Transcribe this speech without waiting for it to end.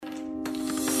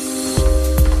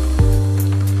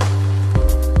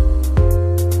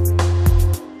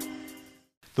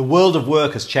The world of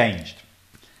work has changed.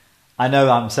 I know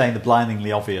I'm saying the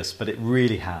blindingly obvious, but it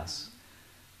really has.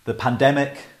 The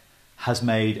pandemic has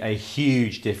made a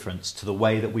huge difference to the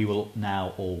way that we will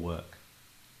now all work.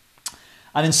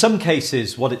 And in some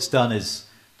cases, what it's done is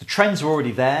the trends are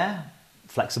already there.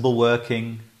 Flexible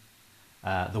working,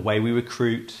 the way we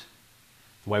recruit,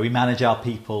 the way we manage our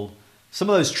people. Some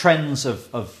of those trends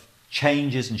of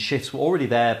changes and shifts were already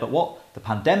there, but what the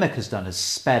pandemic has done is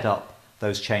sped up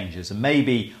those changes. And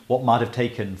maybe what might have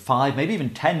taken 5, maybe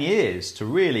even 10 years to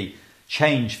really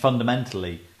change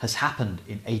fundamentally has happened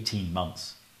in 18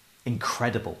 months.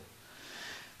 Incredible.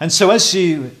 And so as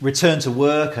you return to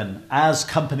work and as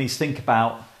companies think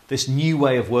about this new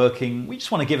way of working, we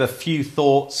just want to give a few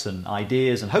thoughts and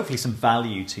ideas and hopefully some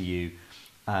value to you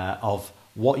of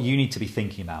what you need to be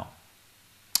thinking about.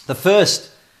 The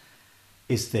first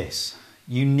is this.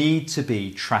 You need to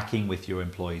be tracking with your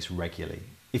employees regularly.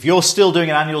 If you're still doing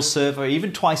an annual survey,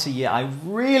 even twice a year, I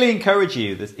really encourage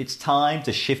you that it's time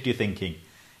to shift your thinking.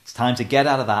 It's time to get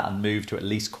out of that and move to at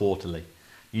least quarterly.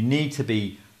 You need to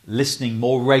be listening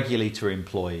more regularly to your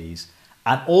employees,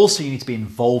 and also you need to be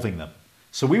involving them.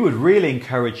 So we would really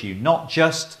encourage you not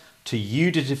just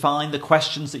to define the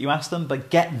questions that you ask them, but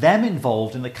get them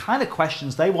involved in the kind of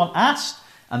questions they want asked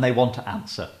and they want to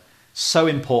answer. So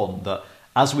important that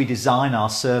as we design our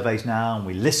surveys now and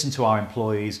we listen to our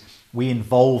employees, we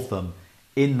involve them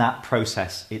in that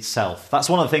process itself. That's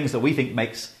one of the things that we think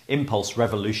makes Impulse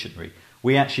revolutionary.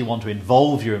 We actually want to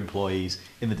involve your employees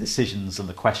in the decisions and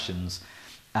the questions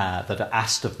that are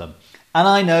asked of them. And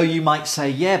I know you might say,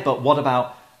 yeah, but what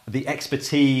about the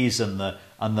expertise and the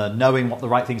knowing what the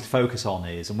right things to focus on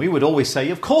is? And we would always say,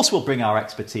 of course we'll bring our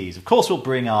expertise. Of course we'll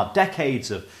bring our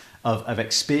decades of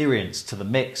experience to the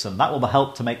mix, and that will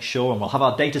help to make sure, and we'll have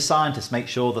our data scientists make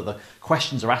sure that the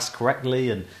questions are asked correctly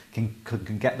and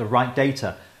can get the right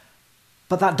data.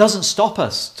 But that doesn't stop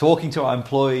us talking to our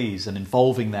employees and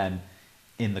involving them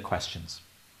in the questions.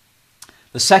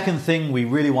 The second thing we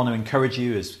really want to encourage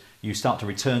you as you start to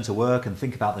return to work and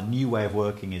think about the new way of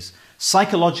working is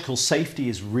psychological safety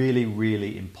is really,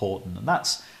 really important. And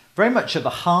that's very much at the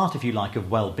heart, if you like, of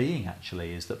well-being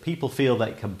actually, is that people feel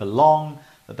they can belong,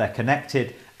 that they're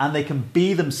connected, and they can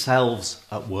be themselves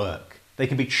at work. They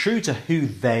can be true to who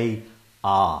they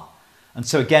are. And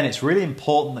so again, it's really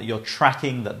important that you're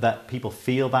tracking that people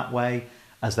feel that way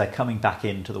as they're coming back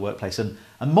into the workplace. And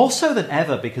more so than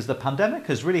ever, because the pandemic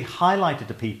has really highlighted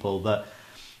to people that,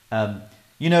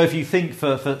 if you think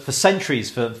for centuries,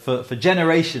 for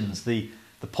generations, the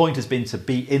point has been to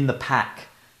be in the pack,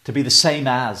 to be the same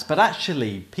as. But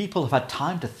actually, people have had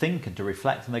time to think and to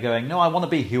reflect, and they're going, no, I want to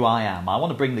be who I am. I want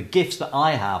to bring the gifts that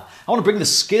I have. I want to bring the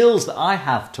skills that I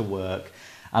have to work.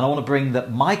 And I want to bring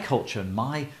my culture and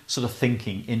my sort of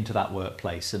thinking into that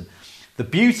workplace. And the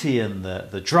beauty and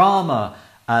the drama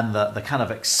and the kind of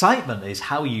excitement is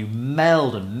how you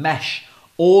meld and mesh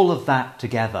all of that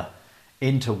together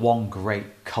into one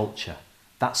great culture.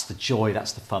 That's the joy,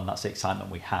 that's the fun, that's the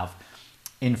excitement we have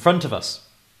in front of us.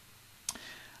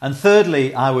 And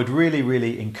thirdly, I would really,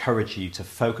 really encourage you to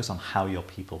focus on how your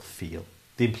people feel,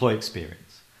 the employee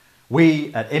experience.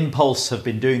 We at Impulse have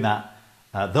been doing that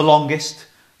the longest.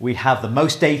 We have the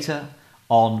most data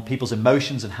on people's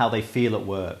emotions and how they feel at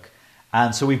work.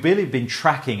 And so we've really been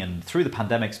tracking, and through the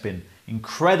pandemic it's been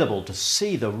incredible to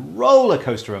see the roller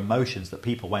coaster emotions that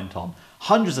people went on.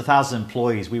 Hundreds of thousands of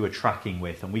employees we were tracking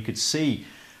with, and we could see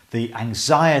the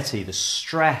anxiety, the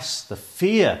stress, the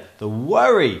fear, the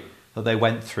worry that they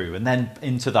went through, and then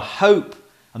into the hope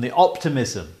and the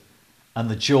optimism and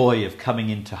the joy of coming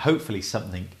into hopefully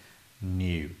something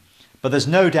new. But there's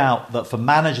no doubt that for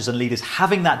managers and leaders,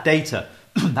 having that data,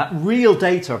 that real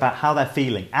data about how they're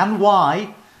feeling and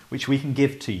why, which we can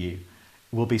give to you,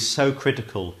 will be so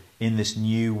critical in this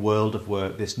new world of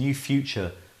work, this new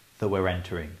future that we're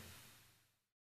entering.